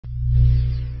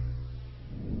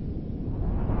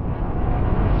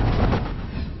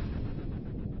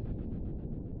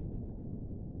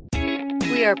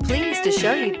We are pleased to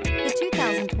show you the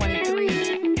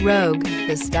 2023 Rogue.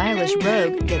 The stylish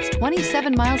Rogue gets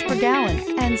 27 miles per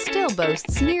gallon and still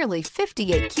boasts nearly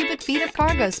 58 cubic feet of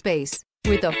cargo space.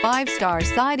 With a 5-star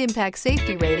side impact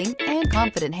safety rating and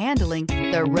confident handling,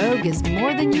 the Rogue is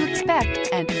more than you expect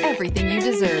and everything you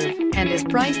deserve, and is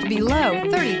priced below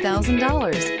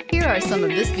 $30,000. Here are some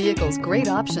of this vehicle's great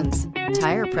options: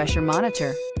 tire pressure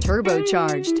monitor,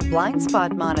 turbocharged, blind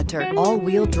spot monitor,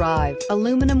 all-wheel drive,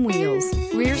 aluminum wheels,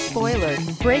 rear spoiler,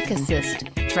 brake assist,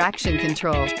 traction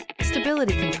control,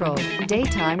 stability control,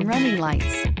 daytime running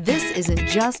lights. This isn't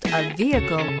just a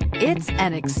vehicle, it's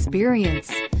an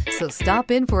experience. So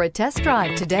stop in for a test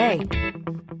drive today.